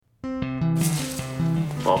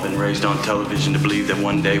all been raised on television to believe that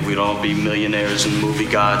one day we'd all be millionaires and movie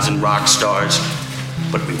gods and rock stars.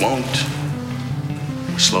 But we won't.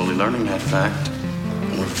 We're slowly learning that fact.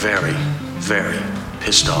 And we're very, very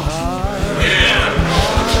pissed off.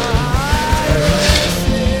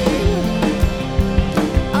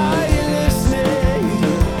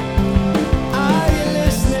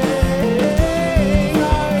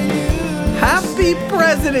 Happy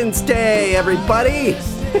President's Day, everybody!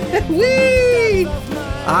 Whee!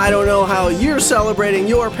 I don't know how you're celebrating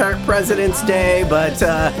your President's Day, but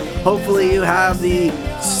hopefully you have the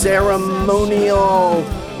ceremonial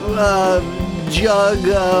jug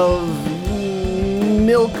of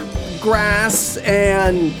milk grass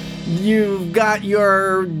and you've got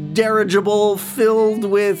your dirigible filled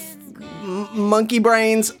with monkey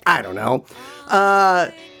brains. I don't know.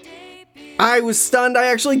 I was stunned I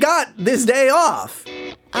actually got this day off.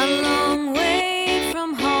 A long way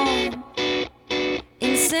from home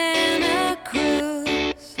in Santa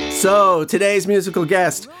Cruz. So, today's musical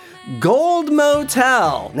guest, Gold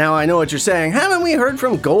Motel. Now, I know what you're saying. Haven't we heard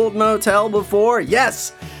from Gold Motel before?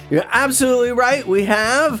 Yes, you're absolutely right. We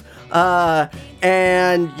have.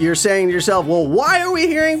 And you're saying to yourself, well, why are we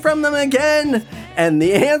hearing from them again? And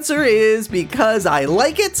the answer is because I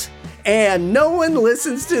like it. And no one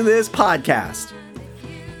listens to this podcast.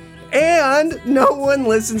 And no one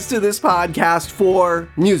listens to this podcast for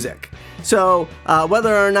music. So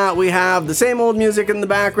whether or not we have the same old music in the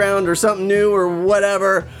background or something new or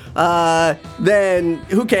whatever, then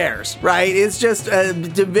who cares, right? It's just,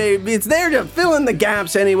 it's there to fill in the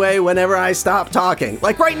gaps anyway whenever I stop talking.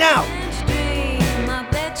 Like right now.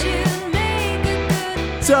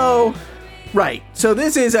 So... right. So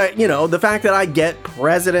this is the fact that I get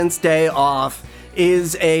President's Day off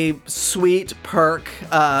is a sweet perk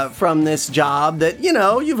from this job that,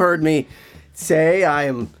 you've heard me say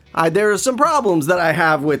there are some problems that I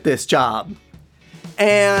have with this job.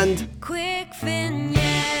 And Quick vignette,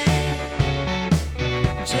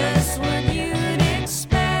 just what you'd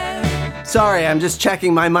expect. Sorry, I'm just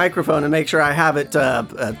checking my microphone to make sure I have it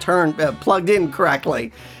plugged in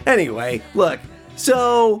correctly. Anyway, look.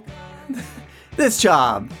 So this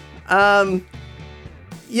job, it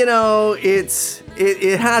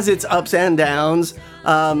has its ups and downs.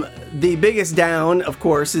 The biggest down, of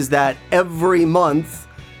course, is that every month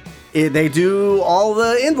they do all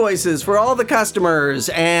the invoices for all the customers,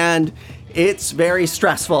 and it's very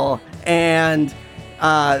stressful. And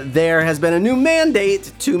there has been a new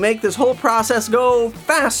mandate to make this whole process go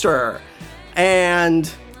faster. And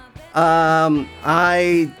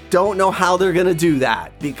I don't know how they're going to do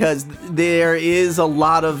that because there is a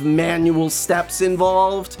lot of manual steps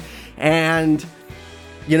involved. And,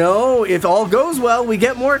 if all goes well, we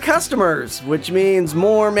get more customers, which means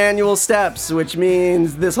more manual steps, which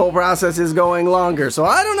means this whole process is going longer. So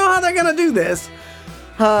I don't know how they're going to do this.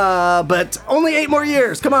 But only 8 more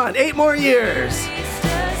years. Come on, 8 more years.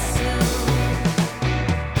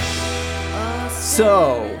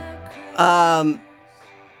 So,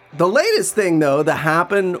 the latest thing, though, that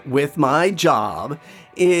happened with my job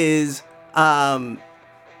is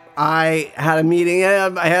I had a meeting.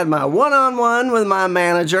 I had my one-on-one with my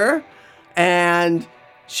manager, and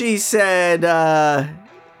she said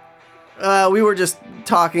we were just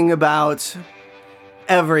talking about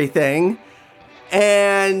everything.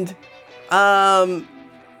 And so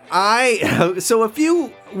a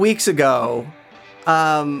few weeks ago,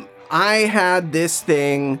 I had this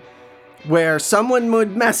thing where someone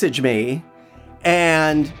would message me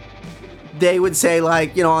and they would say,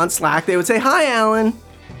 on Slack, they would say, "Hi, Alan,"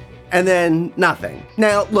 and then nothing.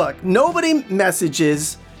 Now, look, nobody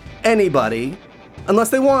messages anybody unless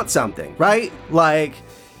they want something, right? Like,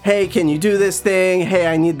 hey, can you do this thing? Hey,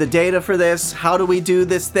 I need the data for this. How do we do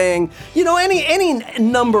this thing? Any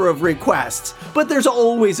number of requests, but there's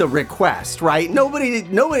always a request, right?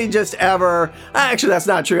 Nobody just ever, actually, that's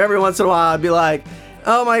not true. Every once in a while, I'd be like,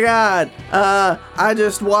 "Oh my God, I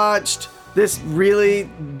just watched this really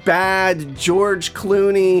bad George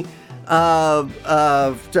Clooney,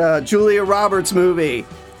 Julia Roberts movie,"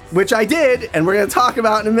 which I did, and we're going to talk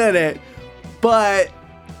about in a minute, but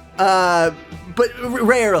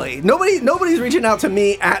rarely. Nobody's reaching out to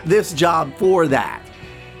me at this job for that.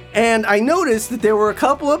 And I noticed that there were a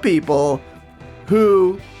couple of people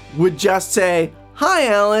who would just say, "Hi,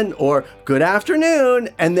 Alan," or "Good afternoon,"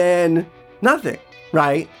 and then nothing.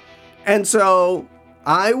 Right? And so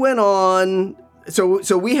I went on, so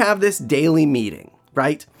we have this daily meeting,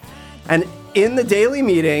 right? And in the daily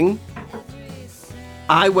meeting,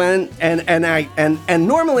 I went and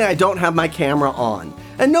normally I don't have my camera on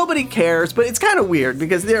And nobody cares, but it's kind of weird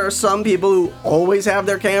because there are some people who always have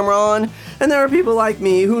their camera on, and there are people like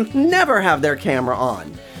me who never have their camera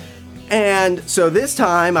on. And so this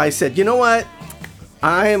time I said, you know what?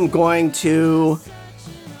 I am going to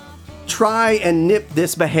try and nip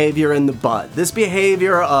this behavior in the bud. This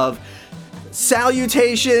behavior of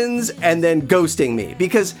salutations and then ghosting me,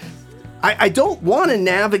 because I don't want to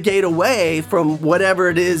navigate away from whatever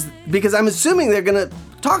it is, because I'm assuming they're going to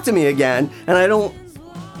talk to me again, and I don't,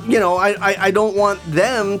 I don't want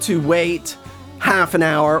them to wait half an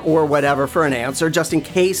hour or whatever for an answer, just in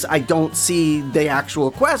case I don't see the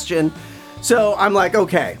actual question. So I'm like,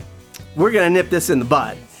 okay, we're going to nip this in the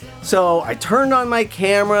bud. So I turned on my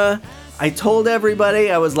camera. I told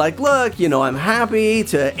everybody, I was like, look, I'm happy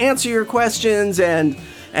to answer your questions, and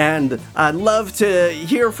I'd love to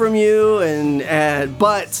hear from you,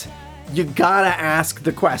 but you gotta ask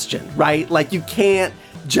the question, right? Like, you can't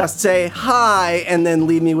just say hi and then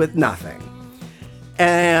leave me with nothing.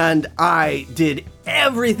 And I did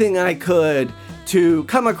everything I could to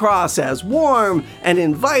come across as warm and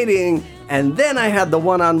inviting, and then I had the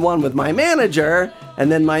one-on-one with my manager, and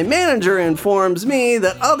then my manager informs me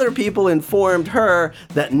that other people informed her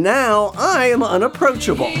that now I am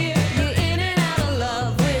unapproachable.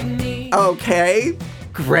 Okay,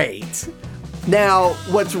 great. Now,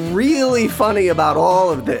 what's really funny about all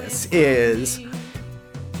of this is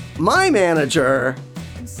my manager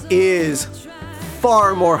is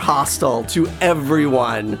far more hostile to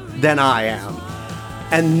everyone than I am.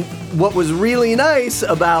 And what was really nice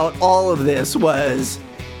about all of this was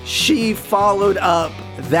she followed up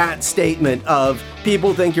that statement of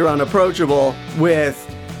people think you're unapproachable with,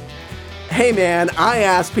 hey man, I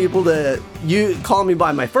ask people to call me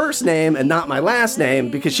by my first name and not my last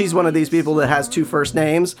name, because she's one of these people that has two first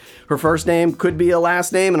names. Her first name could be a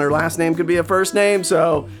last name and her last name could be a first name.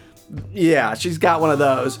 So yeah, she's got one of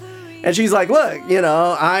those. And she's like, look,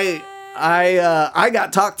 I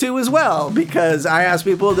got talked to as well, because I asked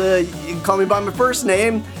people to call me by my first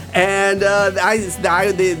name, and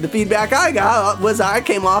the feedback I got was I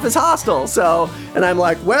came off as hostile. So, and I'm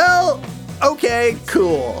like, well, okay,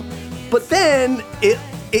 cool. But then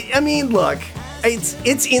look,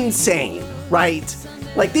 it's insane, right?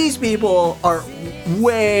 Like, these people are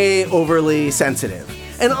way overly sensitive.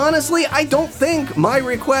 And honestly, I don't think my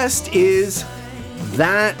request is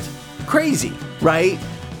that crazy, right?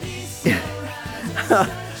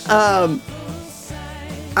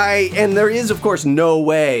 And there is, of course, no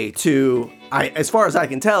way as far as I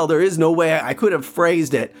can tell, there is no way I could have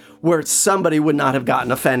phrased it where somebody would not have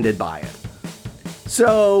gotten offended by it.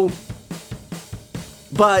 So,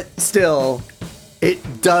 but still,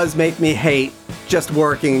 it does make me hate just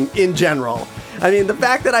working in general. I mean, the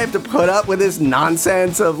fact that I have to put up with this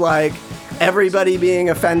nonsense of, like, everybody being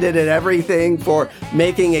offended at everything for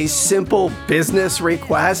making a simple business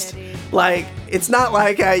request. Like, it's not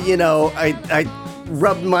like I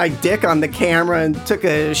rubbed my dick on the camera and took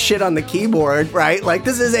a shit on the keyboard, right? Like,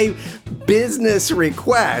 this is a business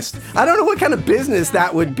request. I don't know what kind of business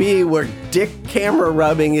that would be where dick camera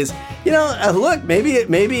rubbing is, look,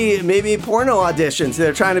 maybe porno auditions.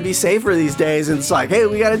 They're trying to be safer these days, and it's like, hey,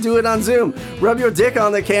 we got to do it on Zoom. Rub your dick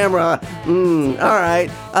on the camera. All right.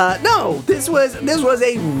 No, this was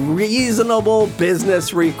a reasonable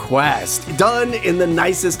business request done in the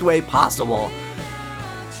nicest way possible.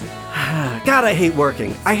 God, I hate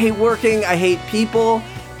working. I hate people.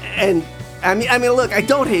 And I mean, look, I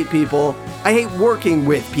don't hate people. I hate working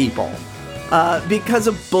with people. Because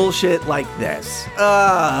of bullshit like this.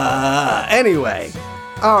 Anyway.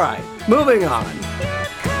 Alright, moving on.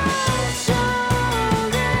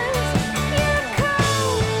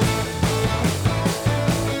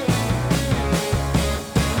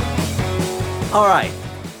 Alright,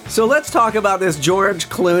 so let's talk about this George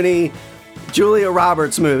Clooney, Julia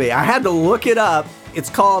Roberts movie. I had to look it up. It's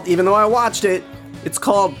called, even though I watched it, it's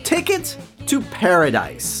called Ticket to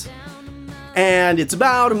Paradise. And it's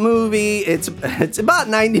about a movie. It's about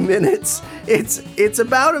 90 minutes. It's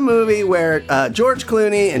about a movie where George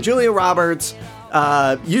Clooney and Julia Roberts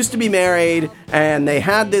used to be married, and they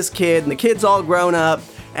had this kid, and the kid's all grown up.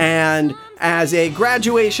 And as a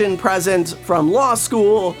graduation present from law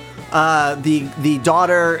school, the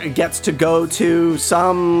daughter gets to go to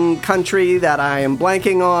some country that I am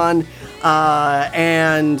blanking on,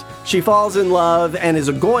 and she falls in love and is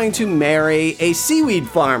going to marry a seaweed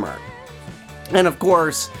farmer. And of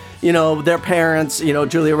course, their parents,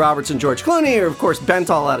 Julia Roberts and George Clooney are of course bent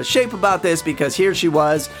all out of shape about this, because here she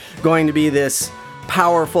was going to be this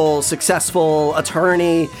powerful, successful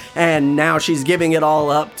attorney, and now she's giving it all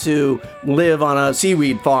up to live on a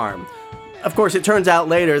seaweed farm. of course, it turns out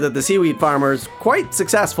later that the seaweed farmer is quite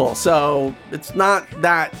successful, so it's not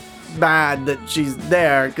that bad that she's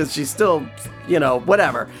there, because she's still,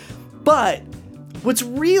 whatever. But what's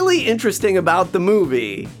really interesting about the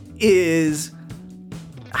movie is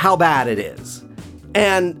how bad it is.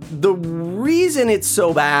 And the reason it's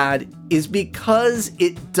so bad is because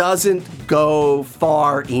it doesn't go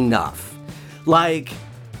far enough. Look,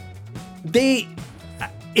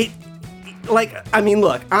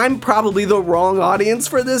 I'm probably the wrong audience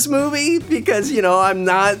for this movie because, I'm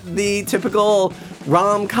not the typical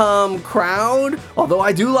rom-com crowd, although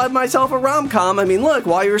I do love myself a rom-com. Look,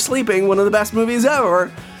 While You're Sleeping, one of the best movies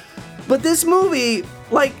ever. But this movie,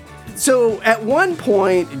 so at one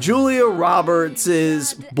point, Julia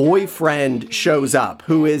Roberts' boyfriend shows up,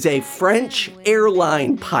 who is a French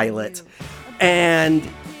airline pilot, and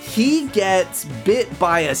he gets bit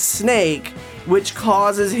by a snake, which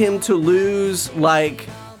causes him to lose the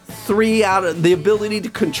ability to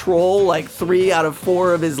control 3 out of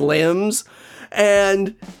 4 of his limbs,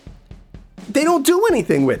 and they don't do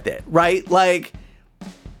anything with it, right?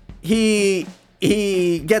 He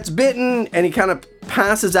gets bitten and he kind of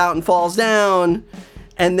passes out and falls down,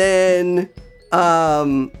 and then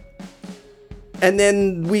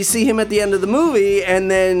we see him at the end of the movie, and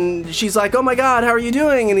then she's like, "Oh my God, how are you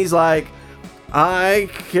doing?" And he's like, I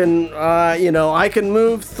can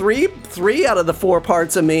move three out of the 4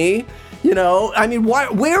 parts of me,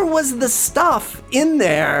 where was the stuff in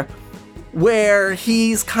there where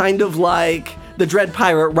he's kind of like the Dread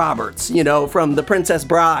Pirate Roberts, from The Princess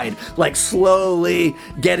Bride, slowly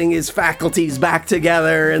getting his faculties back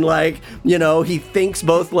together, and he thinks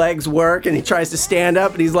both legs work, and he tries to stand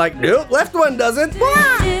up, and he's like, nope, left one doesn't.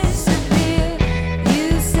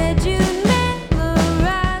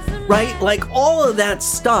 Right? All of that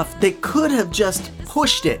stuff, they could have just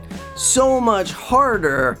pushed it so much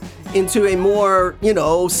harder into a more,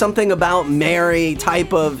 Something About Mary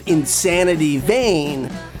type of insanity vein.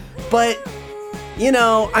 But,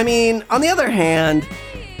 on the other hand,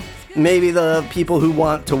 maybe the people who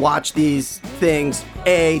want to watch these things,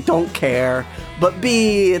 A, don't care, but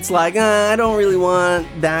B, it's I don't really want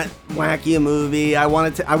that wacky a movie. I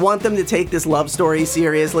want them to take this love story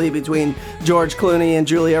seriously between George Clooney and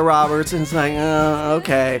Julia Roberts, and it's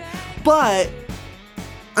okay. But,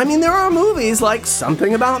 there are movies like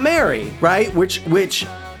Something About Mary, right? Which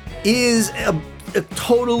is a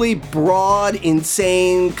totally broad,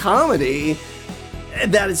 insane comedy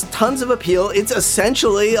that has tons of appeal. It's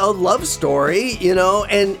essentially a love story,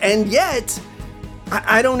 and yet,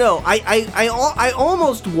 I don't know. I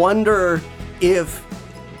almost wonder if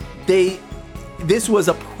this was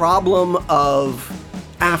a problem of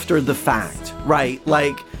after the fact, right?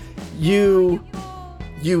 You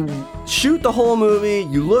shoot the whole movie,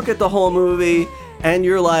 you look at the whole movie, and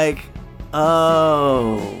you're like,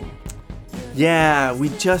 oh, yeah, we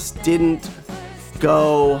just didn't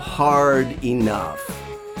go hard enough.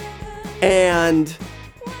 And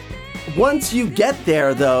once you get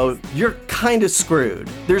there, though, you're kind of screwed.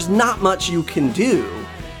 There's not much you can do.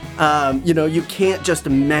 You can't just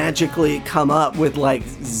magically come up with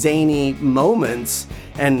zany moments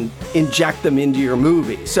and inject them into your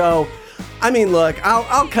movie. So, look,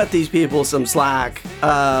 I'll cut these people some slack.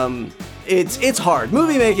 It's hard.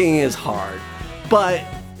 Movie making is hard. But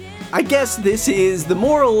I guess the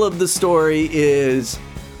moral of the story is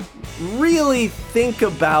really think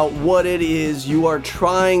about what it is you are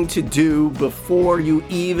trying to do before you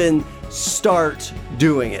even start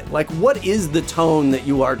doing it. What is the tone that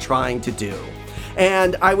you are trying to do?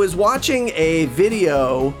 And I was watching a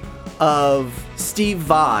video of Steve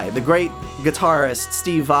Vai, the great guitarist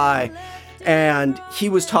Steve Vai, and he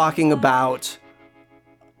was talking about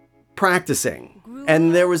practicing.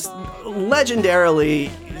 And there was, legendarily,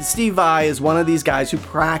 Steve Vai is one of these guys who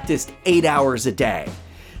practiced 8 hours a day.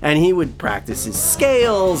 And he would practice his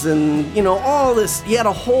scales and, all this. He had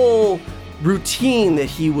a whole routine that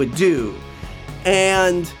he would do.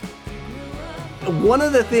 And one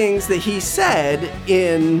of the things that he said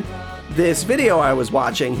in this video I was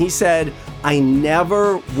watching, he said, I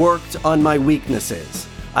never worked on my weaknesses.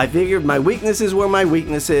 I figured my weaknesses were my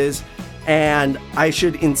weaknesses, and I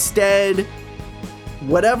should instead,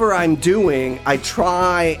 whatever I'm doing, I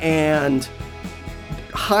try and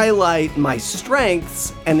highlight my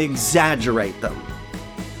strengths and exaggerate them.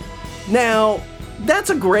 Now, that's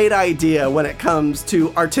a great idea when it comes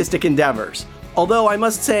to artistic endeavors. Although I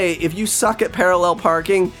must say, if you suck at parallel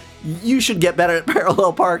parking, you should get better at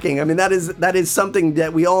parallel parking. That is something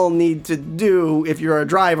that we all need to do if you're a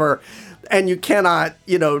driver, and you cannot,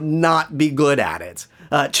 not be good at it.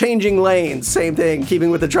 Changing lanes, same thing,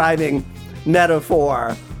 keeping with the driving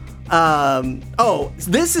metaphor.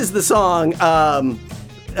 This is the song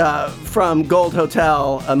from Gold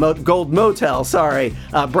Gold Motel, sorry,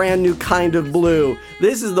 Brand New Kind of Blue.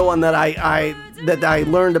 This is the one that I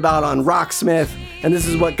learned about on Rocksmith, and this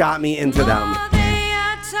is what got me into them.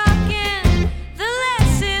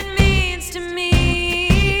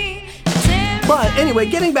 But anyway,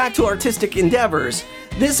 getting back to artistic endeavors,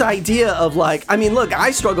 this idea of like, I mean, look,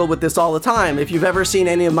 I struggle with this all the time. If you've ever seen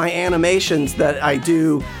any of my animations that I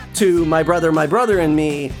do to my brother and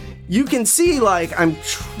me, you can see like I'm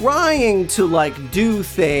trying to like do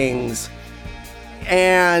things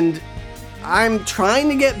and I'm trying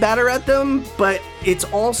to get better at them, but it's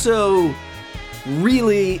also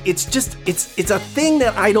really, it's a thing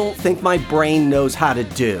that I don't think my brain knows how to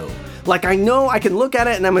do. Like, I know I can look at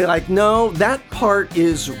it and I'm like, no, that part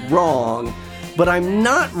is wrong, but I'm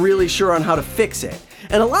not really sure on how to fix it.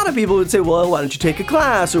 And a lot of people would say, well, why don't you take a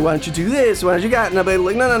class, or why don't you do this, why don't you that? And I'd be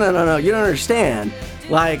like, no, you don't understand.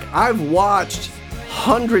 Like, I've watched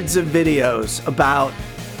hundreds of videos about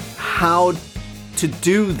how to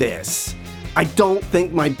do this. I don't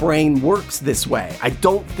think my brain works this way. I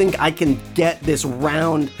don't think I can get this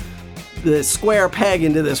square peg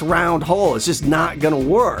into this round hole. It's just not gonna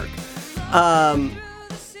work.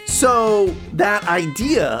 So that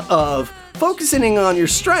idea of focusing on your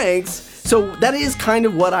strengths, so that is kind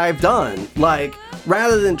of what I've done. Like,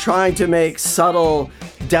 rather than trying to make subtle,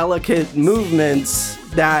 delicate movements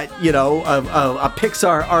that, you know, a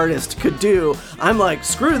Pixar artist could do, I'm like,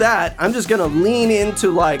 screw that. I'm just gonna lean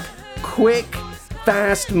into like quick,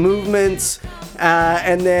 fast movements,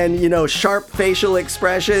 and then, you know, sharp facial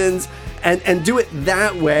expressions, and do it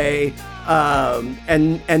that way.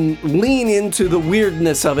 And lean into the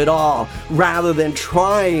weirdness of it all rather than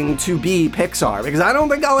trying to be Pixar, because I don't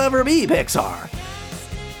think I'll ever be Pixar.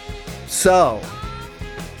 So,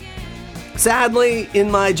 sadly, in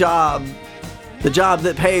my job, the job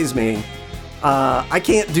that pays me, I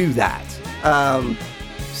can't do that.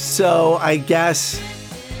 So I guess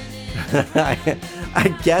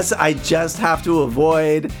I guess I just have to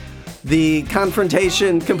avoid the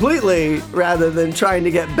confrontation completely rather than trying to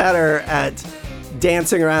get better at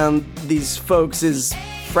dancing around these folks'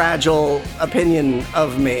 fragile opinion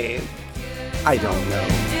of me. I don't know.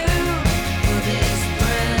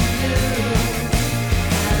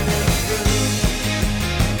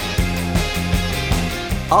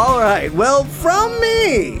 All right, well, from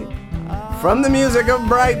me, from the music of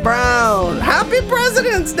Bright Brown, happy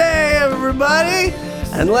President's Day, everybody!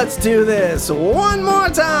 And let's do this one more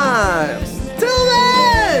time. Till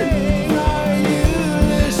then!